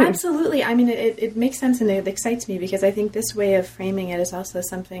sense? Absolutely. I mean, it makes sense, and it excites me because I think this way of framing it is also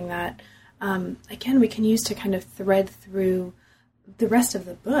something that, again, we can use to kind of thread through the rest of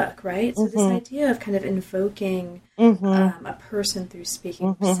the book, right? So this idea of kind of invoking a person through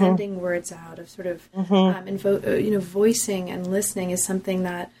speaking, sending words out, of sort of voicing and listening is something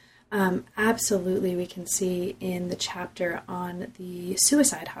that absolutely we can see in the chapter on the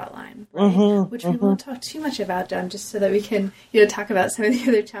suicide hotline, right? Which we won't talk too much about, just so that we can talk about some of the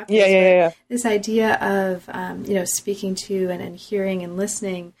other chapters. Yeah. This idea of speaking to and hearing and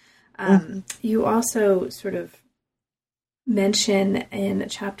listening. You also sort of mention in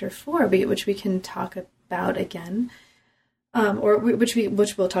chapter 4, which we can talk about again, which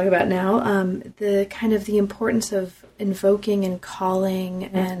we'll talk about now, the kind of the importance of invoking and calling,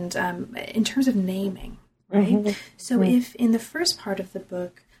 and in terms of naming, right? So if in the first part of the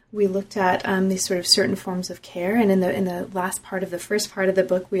book we looked at these sort of certain forms of care, and in the last part of the first part of the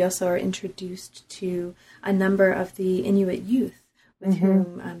book we also are introduced to a number of the Inuit youth with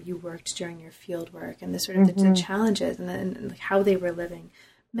whom you worked during your field work, and the sort of the challenges and how they were living.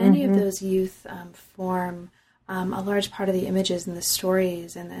 Many of those youth form a large part of the images and the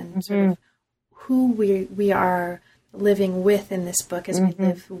stories, and sort of who we are living with in this book as we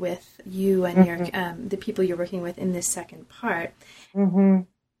live with you and your the people you're working with in this second part.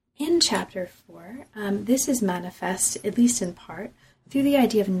 In chapter 4, this is manifest, at least in part, through the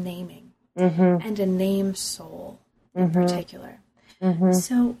idea of naming and a name soul in particular.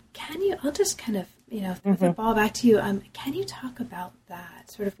 So I'll just kind of, throw the ball back to you. Can you talk about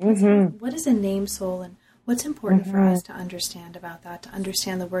that? Sort of, what is a name soul, and what's important for us to understand about that, to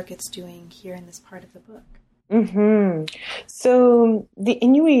understand the work it's doing here in this part of the book? So the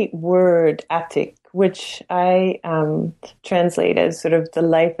Inuit word atik, which I translate as sort of the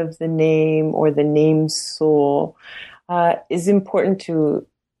life of the name or the name soul, was important to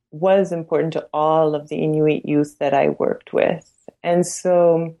all of the Inuit youth that I worked with. And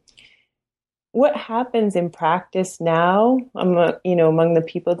so what happens in practice now, among the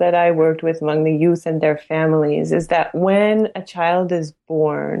people that I worked with, among the youth and their families, is that when a child is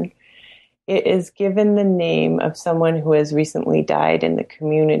born, it is given the name of someone who has recently died in the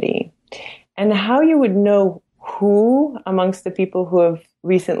community. And how you would know who amongst the people who have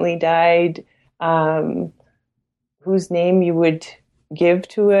recently died whose name you would give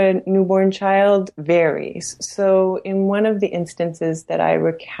to a newborn child varies. So in one of the instances that I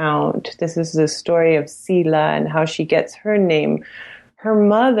recount, this is the story of Sila and how she gets her name. Her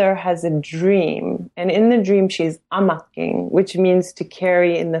mother has a dream, and in the dream she's amaking, which means to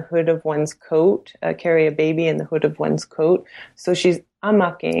carry in the hood of one's coat, carry a baby in the hood of one's coat. So she's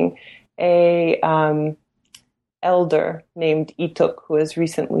amaking a elder named Ituk who has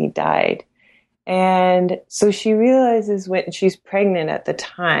recently died. And so she realizes when she's pregnant at the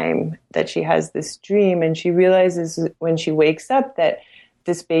time that she has this dream, and she realizes when she wakes up that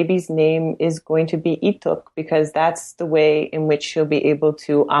this baby's name is going to be Ituk, because that's the way in which she'll be able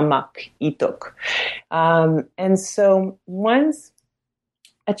to amak Ituk. And so once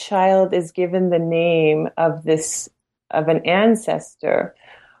a child is given the name of an ancestor,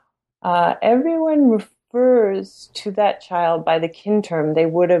 everyone refers to that child by the kin term they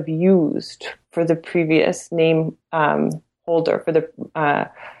would have used for the previous name holder, for the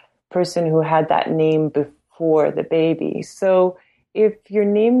person who had that name before the baby. So if you're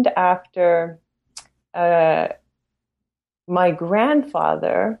named after my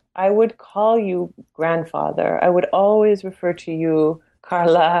grandfather, I would call you grandfather. I would always refer to you,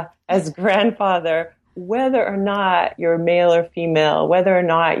 Carla, as grandfather, whether or not you're male or female, whether or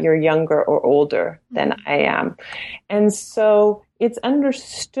not you're younger or older than I am. And so it's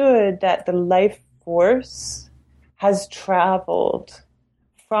understood that the life force has traveled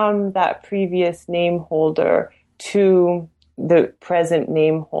from that previous name holder to the present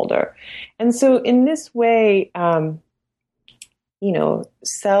name holder. And so in this way,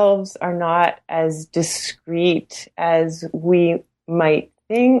 selves are not as discrete as we might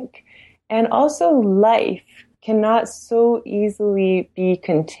think. And also life cannot so easily be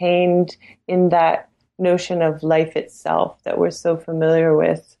contained in that notion of life itself that we're so familiar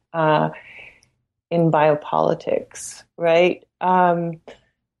with in biopolitics, right?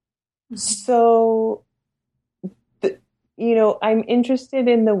 So I'm interested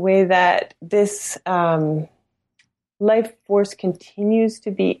in the way that this life force continues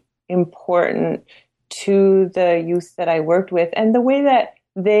to be important to the youth that I worked with, and the way that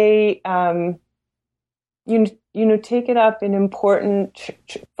they, take it up in important,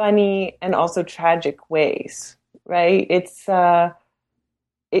 funny, and also tragic ways. Right? It's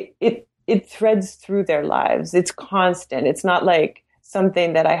it threads through their lives. It's constant. It's not like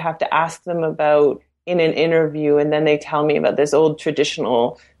something that I have to ask them about in an interview and then they tell me about this old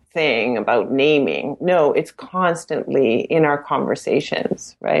traditional thing about naming. No, it's constantly in our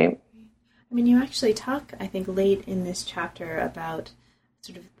conversations, right? I mean, you actually talk, I think, late in this chapter about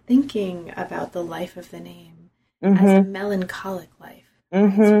sort of thinking about the life of the name as a melancholic life,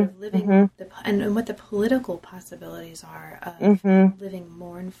 sort of living and what the political possibilities are of living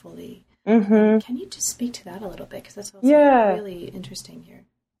mournfully. Can you just speak to that a little bit? Because that's also really interesting here.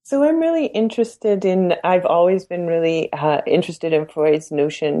 So I'm really interested I've always been really interested in Freud's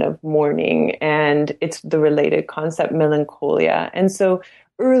notion of mourning, and it's the related concept, melancholia. And so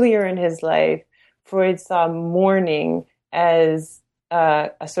earlier in his life, Freud saw mourning as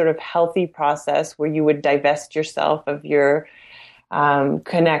a sort of healthy process where you would divest yourself of your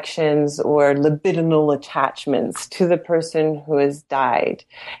connections or libidinal attachments to the person who has died.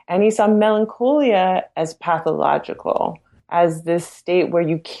 And he saw melancholia as pathological, as this state where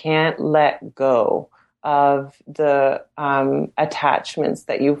you can't let go of the attachments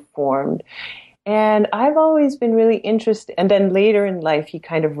that you formed. And I've always been really interested. And then later in life, he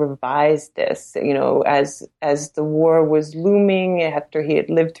kind of revised this, as the war was looming, after he had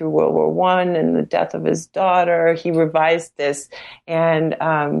lived through World War I and the death of his daughter, he revised this and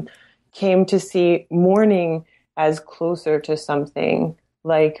came to see mourning as closer to something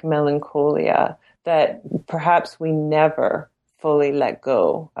like melancholia, that perhaps we never fully let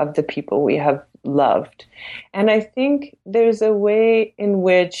go of the people we have loved. And I think there's a way in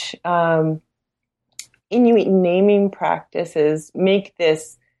which Inuit naming practices make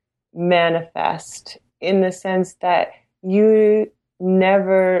this manifest, in the sense that you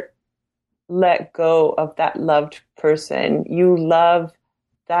never let go of that loved person. You love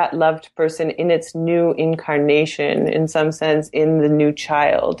that loved person in its new incarnation, in some sense, in the new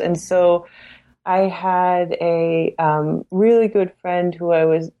child. And so I had a really good friend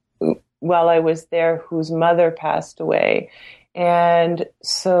while I was there, whose mother passed away. And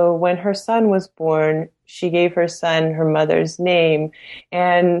so when her son was born, she gave her son her mother's name.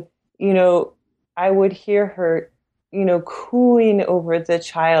 And, I would hear her, cooing over the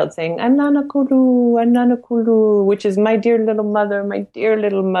child, saying, Ananakulu, Ananakulu, which is my dear little mother, my dear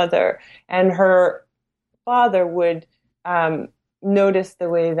little mother. And her father would notice the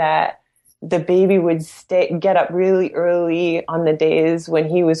way that the baby would get up really early on the days when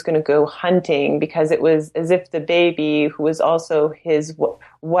he was going to go hunting, because it was as if the baby, who was also his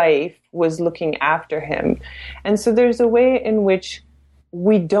wife, was looking after him. And so there's a way in which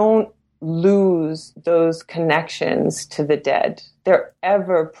we don't lose those connections to the dead. They're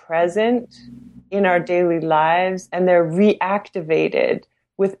ever present in our daily lives, and they're reactivated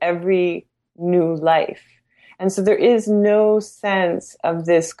with every new life. And so there is no sense of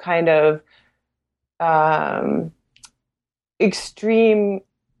this kind of extreme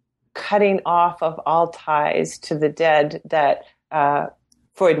cutting off of all ties to the dead that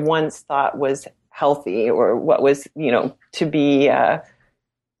Freud once thought was healthy, or what was, to be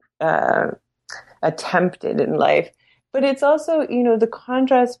attempted in life. But it's also, the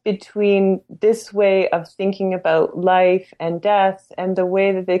contrast between this way of thinking about life and death and the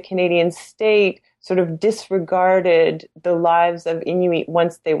way that the Canadian state sort of disregarded the lives of Inuit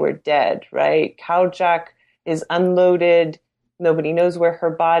once they were dead, right? Kawjak is unloaded. Nobody knows where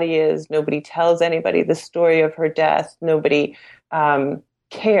her body is. Nobody tells anybody the story of her death. Nobody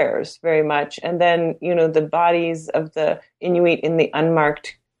cares very much. And then, the bodies of the Inuit in the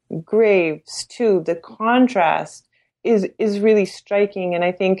unmarked graves too, the contrast is really striking. And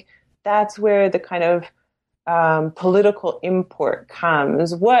I think that's where the kind of political import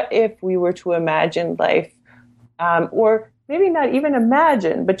comes. What if we were to imagine life, or maybe not even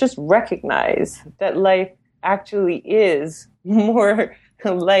imagine, but just recognize that life actually is more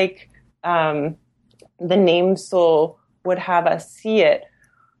like the named soul would have us see it?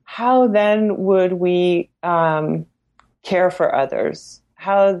 How then would we care for others?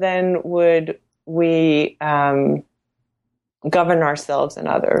 How then would we govern ourselves and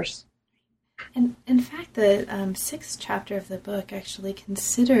others? And in fact, the sixth chapter of the book actually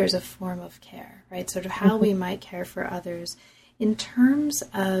considers a form of care, right? Sort of how we might care for others in terms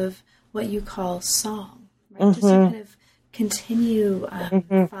of what you call song, right? Just to kind of continue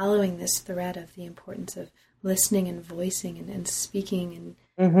following this thread of the importance of listening and voicing and speaking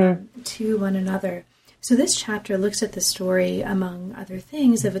and to one another. So this chapter looks at the story, among other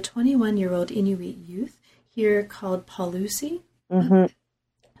things, of a 21-year-old Inuit youth here called Paulusi,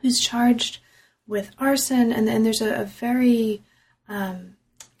 who's charged with arson, and there's a very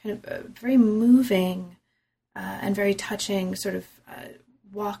very moving and very touching sort of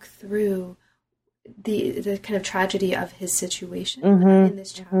walk through the kind of tragedy of his situation in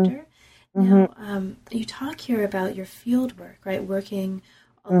this chapter. Now, you talk here about your field work, right? Working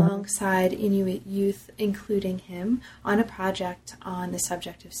alongside Inuit youth, including him, on a project on the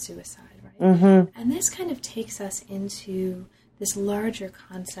subject of suicide, right? And this kind of takes us into this larger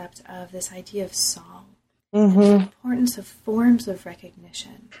concept of this idea of song, and the importance of forms of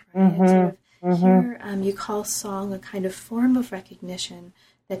recognition, right? And sort of here you call song a kind of form of recognition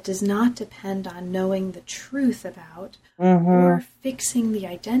that does not depend on knowing the truth about or fixing the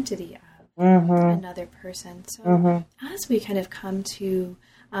identity of another person. So as we kind of come to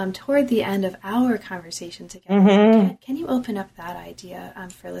toward the end of our conversation together, can you open up that idea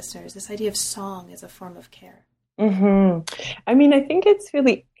for listeners, this idea of song as a form of care? I mean, I think it's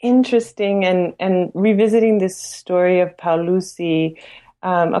really interesting, and revisiting this story of Paulusi.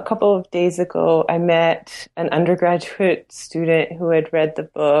 A couple of days ago, I met an undergraduate student who had read the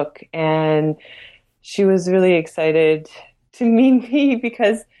book, and she was really excited to meet me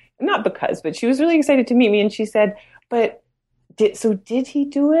but she was really excited to meet me, and she said, did he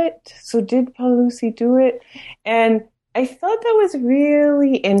do it? So did Paulusi do it? And I thought that was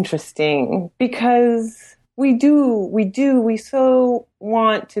really interesting, because we so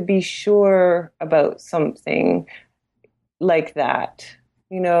want to be sure about something like that,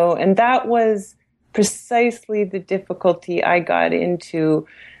 and that was precisely the difficulty I got into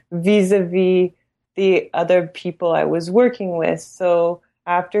vis-a-vis the other people I was working with. So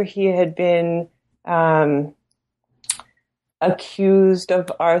after he had been accused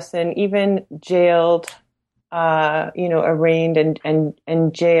of arson, even jailed, arraigned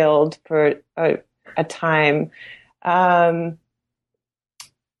and jailed for a time,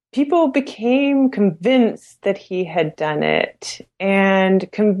 people became convinced that he had done it,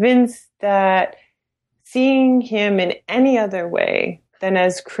 and convinced that seeing him in any other way than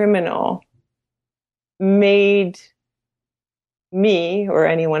as criminal made me, or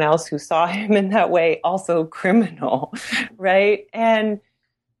anyone else who saw him in that way, also criminal, right? And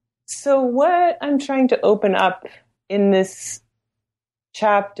so what I'm trying to open up in this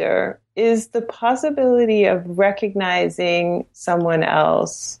chapter is the possibility of recognizing someone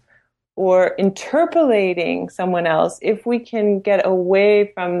else or interpolating someone else, if we can get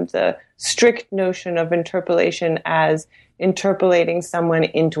away from the strict notion of interpolation as interpolating someone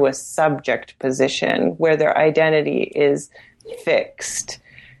into a subject position where their identity is fixed.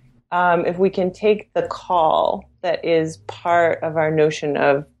 If we can take the call that is part of our notion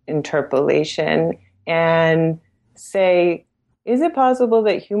of interpolation and say, is it possible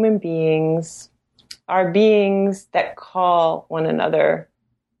that human beings are beings that call one another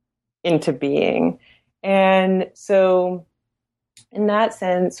into being? And so in that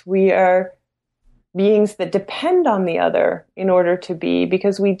sense, we are beings that depend on the other in order to be,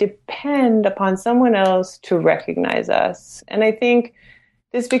 because we depend upon someone else to recognize us. And I think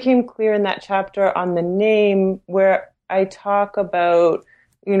this became clear in that chapter on the name, where I talk about,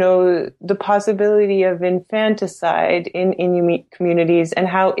 the possibility of infanticide in Inuit communities and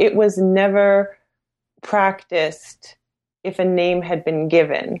how it was never practiced if a name had been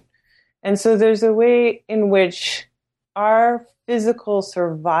given. And so there's a way in which our physical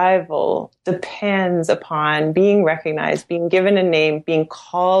survival depends upon being recognized, being given a name, being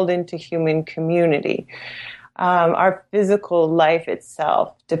called into human community. Our physical life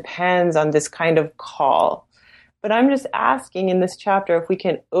itself depends on this kind of call. But I'm just asking in this chapter if we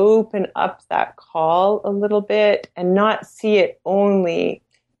can open up that call a little bit and not see it only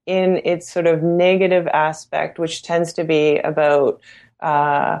in its sort of negative aspect, which tends to be about,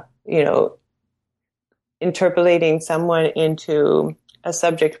 interpolating someone into a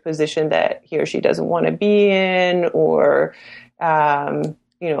subject position that he or she doesn't want to be in, or,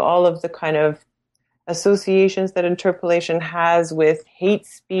 all of the kind of associations that interpolation has with hate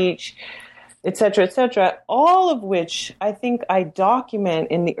speech, et cetera, all of which I think I document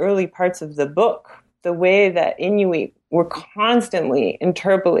in the early parts of the book, the way that Inuit were constantly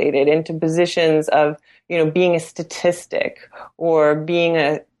interpolated into positions of, being a statistic or being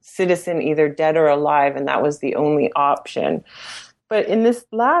a citizen, either dead or alive, and that was the only option. But in this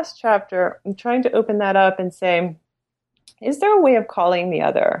last chapter, I'm trying to open that up and say, is there a way of calling the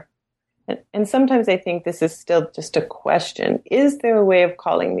other? And sometimes I think this is still just a question. Is there a way of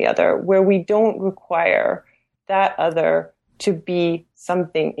calling the other where we don't require that other to be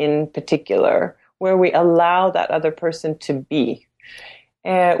something in particular, where we allow that other person to be,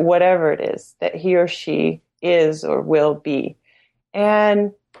 whatever it is that he or she is or will be?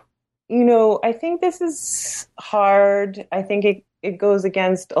 And, I think this is hard. I think it goes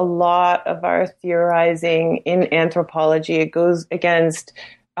against a lot of our theorizing in anthropology. It goes against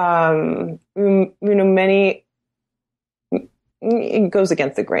it goes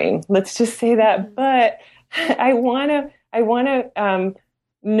against the grain. Let's just say that. But I want to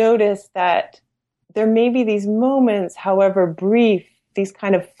notice that there may be these moments, however brief, these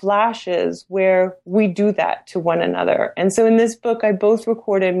kind of flashes where we do that to one another. And so in this book, I both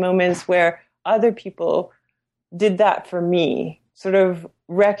recorded moments where other people did that for me, sort of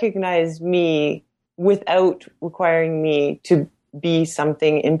recognized me without requiring me to be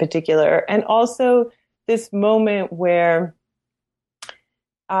something in particular. And also this moment where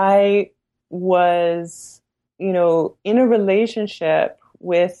I was, in a relationship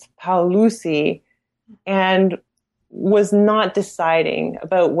with Paulusi and was not deciding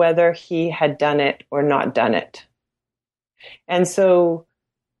about whether he had done it or not done it. And so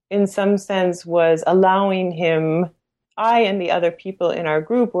in some sense was allowing him, I and the other people in our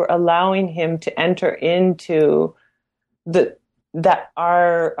group were allowing him to enter into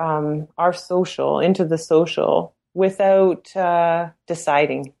our social, into the social, without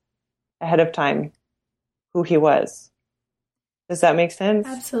deciding ahead of time who he was. Does that make sense?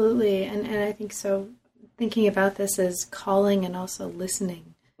 Absolutely. And I think so. Thinking about this as calling and also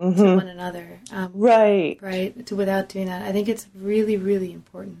listening to one another. Right. Without doing that. I think it's really, really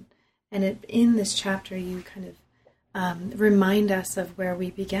important. And in this chapter, you kind of remind us of where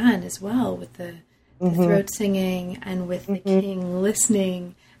we began as well, with the throat singing and with the king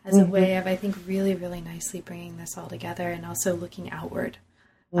listening as a way of, I think, really, really nicely bringing this all together and also looking outward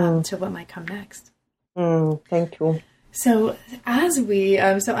to what might come next. Thank you. So as we,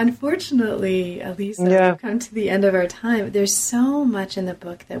 unfortunately, Elisa, we've come to the end of our time. There's so much in the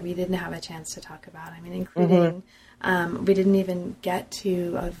book that we didn't have a chance to talk about. I mean, including, we didn't even get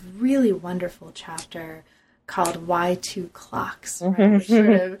to a really wonderful chapter called Why Two Clocks, right? Which sort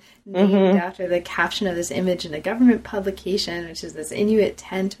of named after the caption of this image in a government publication, which is this Inuit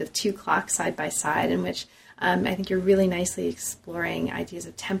tent with two clocks side by side, in which I think you're really nicely exploring ideas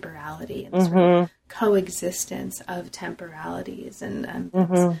of temporality and sort of coexistence of temporalities and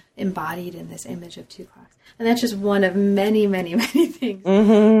embodied in this image of two clocks. And that's just one of many, many, many things.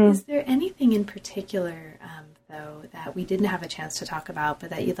 Is there anything in particular though, that we didn't have a chance to talk about, but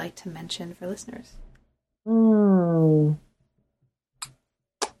that you'd like to mention for listeners?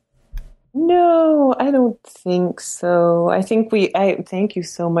 No, I don't think so. I thank you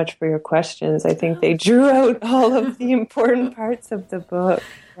so much for your questions. I think they drew out all of the important parts of the book.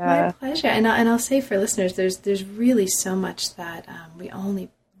 Yeah. My pleasure. And I'll say for listeners, there's really so much that we only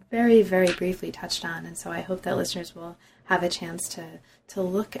very, very briefly touched on. And so I hope that listeners will have a chance to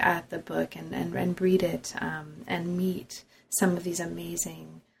look at the book and read it and meet some of these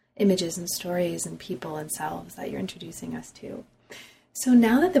amazing images and stories and people and selves that you're introducing us to. So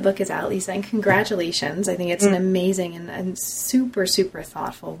now that the book is out, Lisa, and congratulations. I think it's an amazing and super, super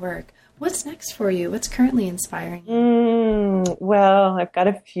thoughtful work. What's next for you? What's currently inspiring you? Well, I've got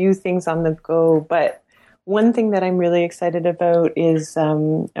a few things on the go, but one thing that I'm really excited about is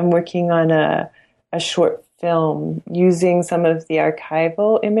I'm working on a short film using some of the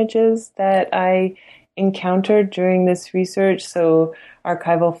archival images that I encountered during this research. So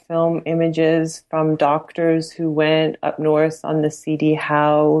archival film images from doctors who went up north on the CD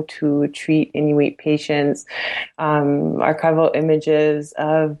Howe to treat Inuit patients, archival images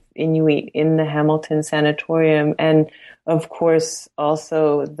of Inuit in the Hamilton Sanatorium, and of course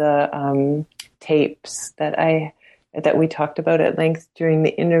also the tapes that we talked about at length during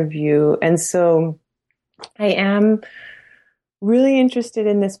the interview. And so I am really interested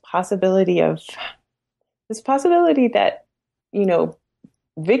in this possibility that,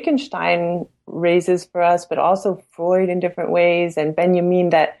 Wittgenstein raises for us, but also Freud in different ways, and Benjamin,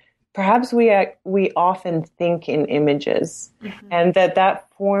 that perhaps we often think in images, and that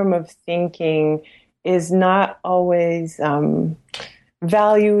form of thinking is not always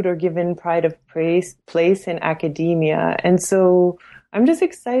valued or given pride of place in academia. And so I'm just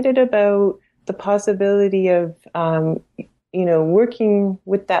excited about the possibility of, working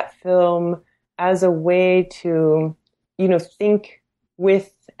with that film as a way to, think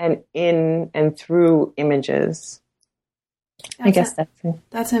with and in and through images.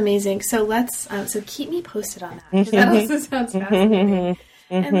 That's amazing. So let's keep me posted on that, because that also sounds fascinating.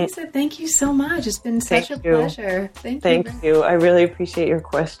 And Lisa, thank you so much. It's been such a pleasure. Thank you. I really appreciate your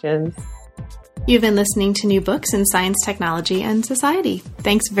questions. You've been listening to New Books in Science, Technology, and Society.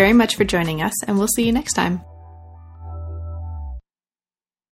 Thanks very much for joining us, and we'll see you next time.